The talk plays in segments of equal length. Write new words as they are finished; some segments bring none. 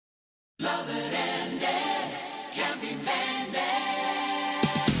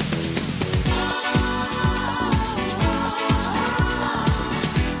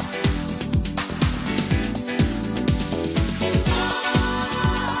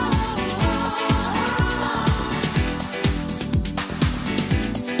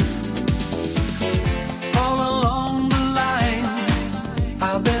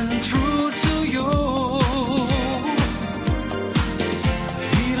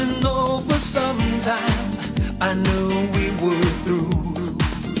I knew we were through.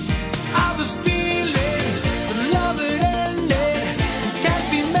 I was feeling the love had ended, can't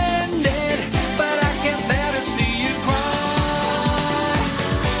be mended, but I can't bear to see you cry.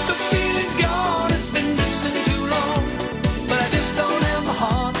 The feeling's gone, it's been missing too long, but I just don't have the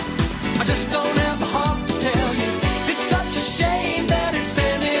heart, I just don't have the heart to tell you. It's such a shame that it's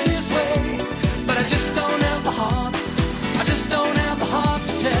ended this way, but I just don't have the heart, I just don't have the heart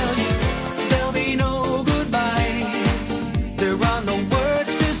to tell you. There'll be no goodbyes, there are no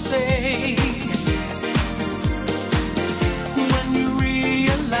words to say. When you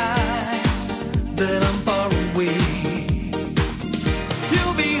realize that I'm far away,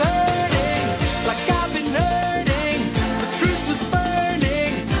 you'll be hurting like I've been hurting. The truth was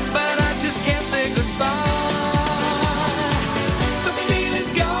burning, but I just can't say goodbye. The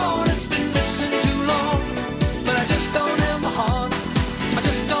feeling's gone, it's been missing too long, but I just don't have the heart, I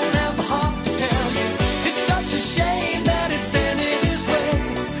just don't have the heart to tell you. It's such a shame that it's ended this way,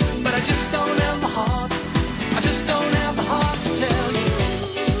 but I just don't have the heart, I just don't have the heart to tell you.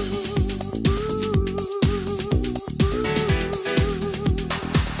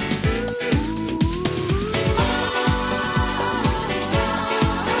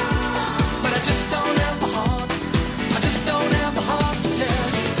 But I just don't have the heart, I just don't have the heart to tell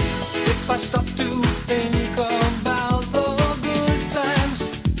you. If I stop to think about the good times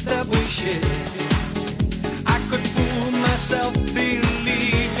that we shared, I could fool myself